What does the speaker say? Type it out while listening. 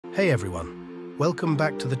Hey everyone, welcome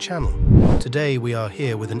back to the channel. Today we are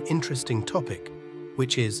here with an interesting topic,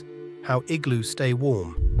 which is how igloos stay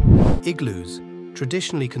warm. Igloos,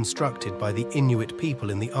 traditionally constructed by the Inuit people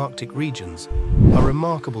in the Arctic regions, are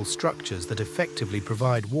remarkable structures that effectively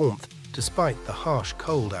provide warmth despite the harsh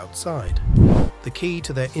cold outside. The key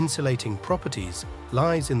to their insulating properties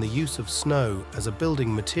lies in the use of snow as a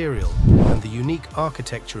building material and the unique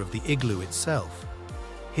architecture of the igloo itself.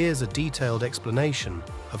 Here's a detailed explanation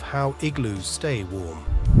of how igloos stay warm.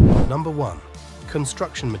 Number 1.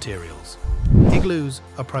 Construction materials. Igloos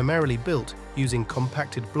are primarily built using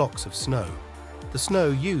compacted blocks of snow. The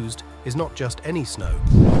snow used is not just any snow.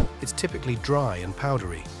 It's typically dry and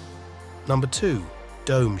powdery. Number 2.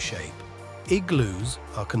 Dome shape. Igloos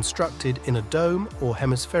are constructed in a dome or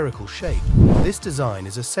hemispherical shape. This design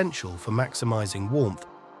is essential for maximizing warmth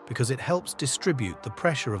because it helps distribute the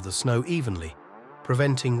pressure of the snow evenly,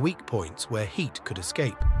 preventing weak points where heat could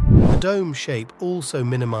escape. The dome shape also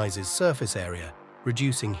minimizes surface area,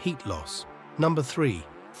 reducing heat loss. Number 3.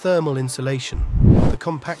 Thermal insulation. The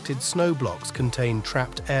compacted snow blocks contain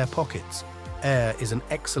trapped air pockets. Air is an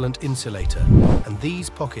excellent insulator, and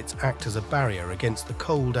these pockets act as a barrier against the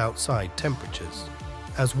cold outside temperatures.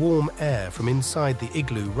 As warm air from inside the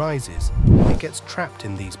igloo rises, it gets trapped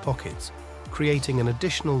in these pockets, creating an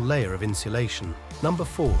additional layer of insulation. Number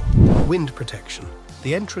 4. Wind protection.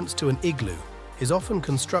 The entrance to an igloo is often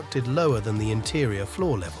constructed lower than the interior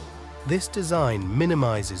floor level. This design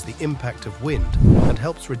minimizes the impact of wind and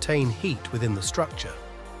helps retain heat within the structure.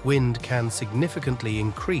 Wind can significantly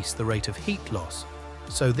increase the rate of heat loss,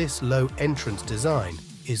 so this low entrance design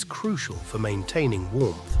is crucial for maintaining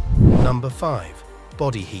warmth. Number 5.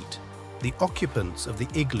 Body heat. The occupants of the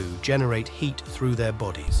igloo generate heat through their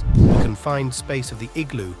bodies. The confined space of the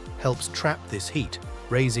igloo helps trap this heat,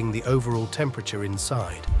 raising the overall temperature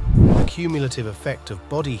inside. The cumulative effect of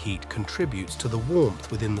body heat contributes to the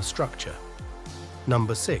warmth within the structure.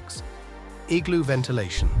 Number 6. Igloo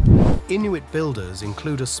ventilation. Inuit builders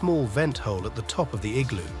include a small vent hole at the top of the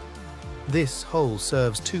igloo. This hole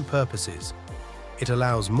serves two purposes. It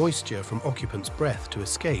allows moisture from occupants' breath to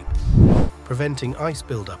escape, preventing ice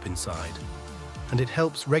buildup inside, and it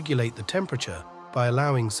helps regulate the temperature by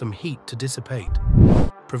allowing some heat to dissipate,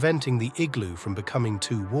 preventing the igloo from becoming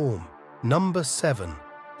too warm. Number 7.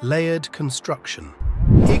 Layered construction.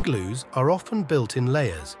 Igloos are often built in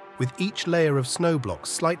layers, with each layer of snow blocks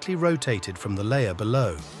slightly rotated from the layer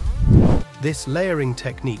below. This layering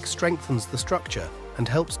technique strengthens the structure and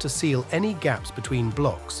helps to seal any gaps between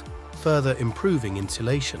blocks, further improving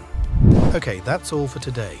insulation. Okay, that's all for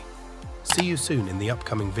today. See you soon in the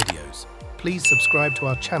upcoming videos. Please subscribe to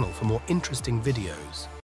our channel for more interesting videos.